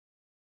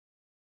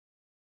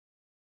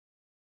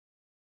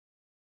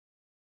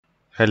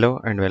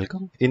Hello and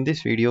welcome. In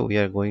this video, we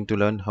are going to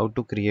learn how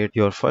to create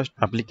your first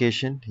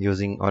application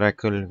using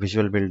Oracle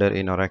Visual Builder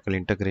in Oracle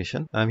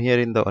integration. I'm here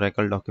in the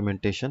Oracle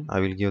documentation. I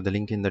will give the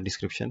link in the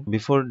description.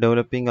 Before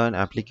developing an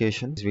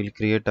application, we'll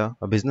create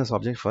a business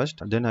object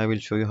first. Then I will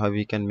show you how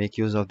we can make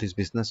use of this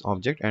business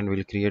object and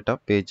we'll create a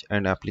page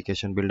and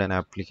application, build an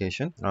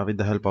application with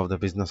the help of the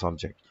business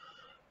object.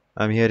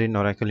 I'm here in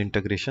Oracle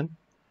integration.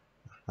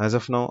 As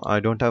of now, I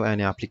don't have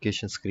any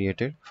applications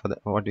created. For that,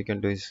 what we can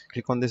do is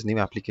click on this new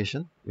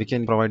application. We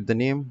can provide the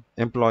name,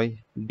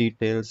 employee,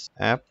 details,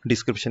 app,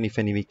 description if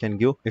any we can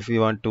give. If we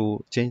want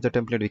to change the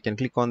template, we can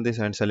click on this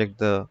and select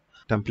the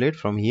template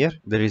from here.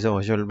 There is a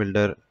Visual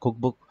Builder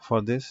cookbook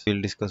for this.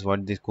 We'll discuss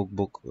what this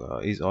cookbook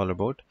is all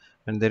about.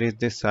 And there is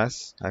this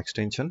SAS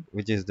extension,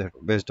 which is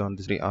based on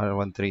this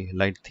R13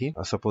 Lite theme.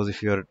 Suppose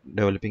if you are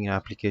developing an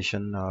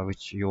application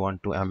which you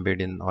want to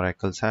embed in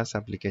Oracle SAS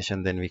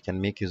application, then we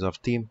can make use of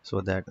theme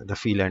so that the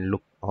feel and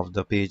look of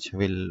the page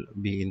will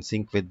be in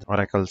sync with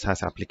Oracle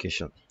SAS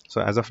application.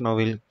 So as of now,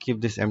 we'll keep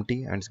this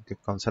empty and click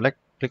on select.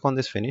 Click on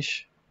this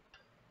finish.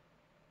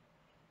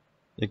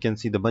 You can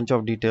see the bunch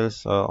of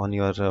details on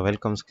your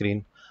welcome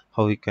screen,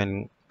 how you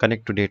can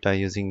connect to data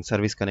using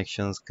service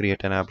connections,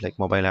 create an app like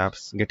mobile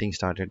apps, getting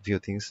started, few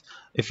things.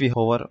 If we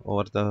hover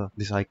over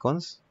these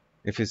icons,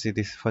 if you see,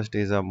 this first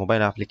is a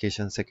mobile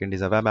application, second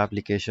is a web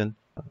application,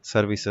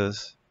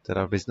 services, there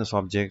are business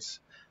objects,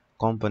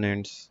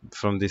 components.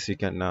 From this you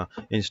can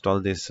install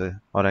this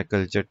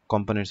Oracle Jet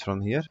components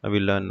from here. I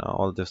will learn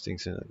all those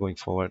things going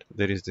forward.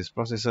 There is this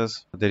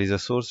processes, there is a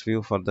source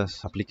view for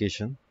this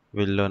application.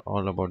 We'll learn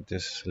all about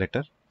this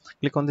later.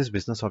 Click on this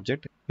business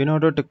object. In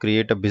order to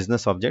create a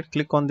business object,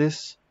 click on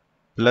this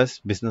plus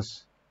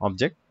business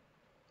object.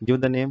 Give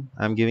the name.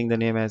 I'm giving the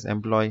name as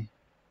employee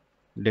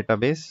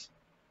database.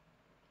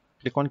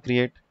 Click on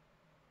create.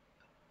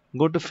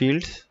 Go to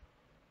fields.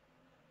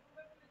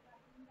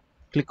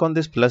 Click on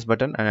this plus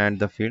button and add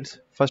the fields.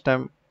 First,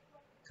 I'm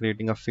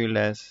creating a field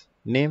as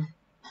name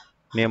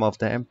of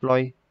the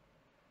employee.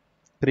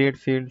 Create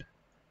field.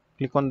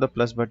 Click on the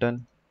plus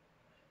button.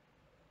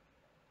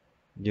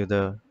 Give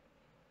the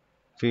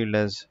field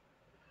as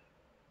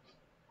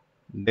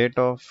date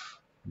of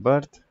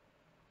birth,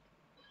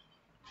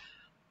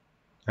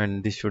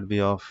 and this should be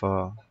of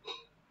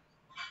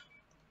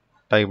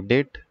type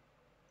date.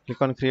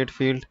 Click on create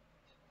field.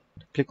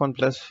 Click on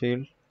plus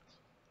field.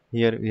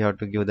 Here we have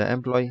to give the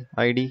employee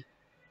ID.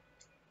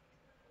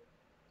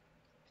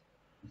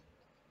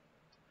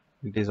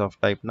 It is of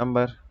type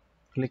number.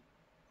 Click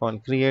on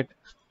create.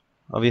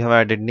 We have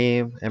added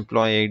name,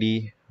 employee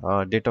ID,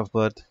 date of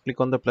birth. Click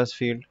on the plus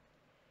field.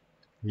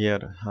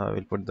 Here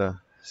we'll put the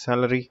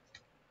salary,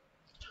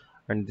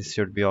 and this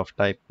should be of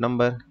type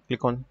number.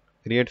 Click on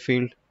create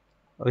field.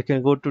 We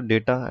can go to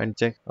data and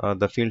check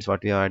the fields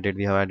what we have added.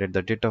 We have added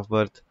the date of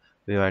birth,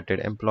 we have added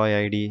employee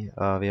ID,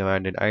 we have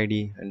added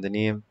ID and the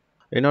name.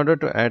 In order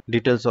to add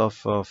details of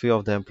few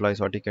of the employees,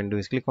 what you can do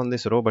is click on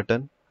this row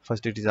button.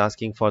 First it is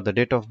asking for the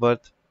date of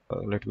birth.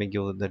 Let me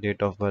give the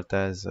date of birth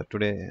as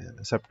today,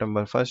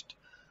 September 1st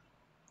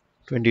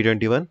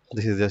 2021.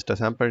 This is just a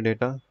sample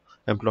data.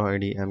 Employee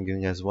ID I'm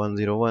giving as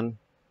 101.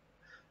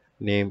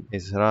 Name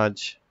is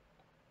Raj.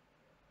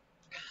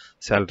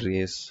 Salary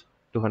is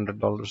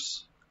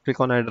 $200. Click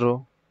on add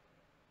row.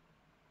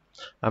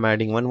 I'm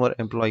adding one more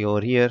employee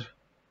over here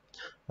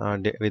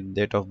with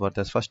date of birth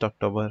as 1st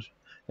October.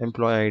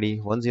 Employee ID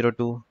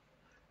 102.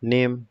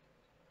 Name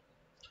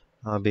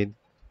Abid.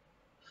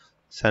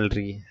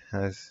 Salary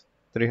as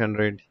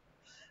 300.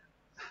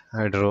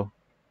 Add row.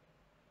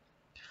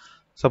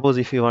 Suppose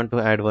if you want to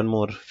add one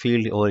more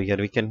field over here,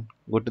 we can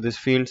go to this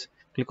fields,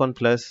 click on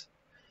plus,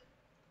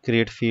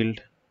 create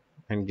field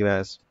and give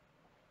as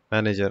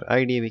manager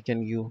ID. We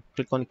can give,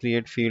 click on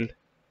create field,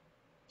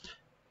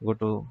 go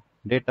to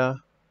data,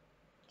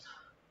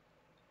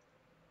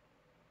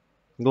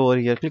 go over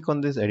here, click on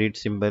this edit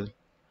symbol,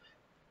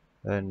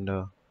 and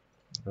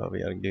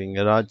we are giving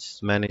a Raj.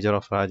 Manager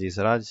of Raj is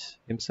Raj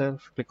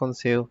himself. Click on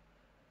save,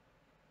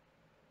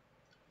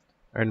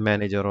 and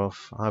manager of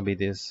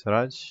Abid is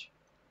Raj.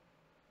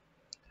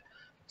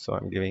 So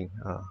I'm giving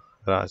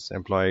Raj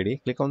employee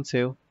ID. Click on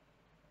save.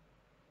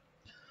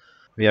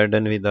 We are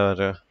done with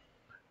our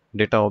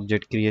data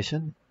object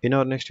creation. In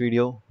our next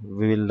video,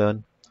 we will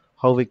learn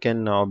how we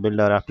can build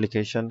our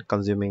application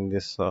consuming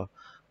this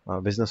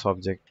business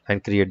object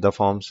and create the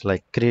forms,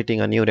 like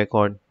creating a new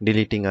record,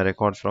 deleting a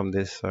record from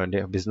this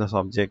business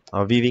object,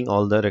 viewing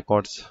all the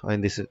records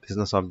in this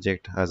business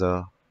object as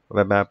a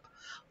web app.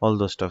 All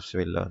those stuffs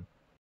we'll learn.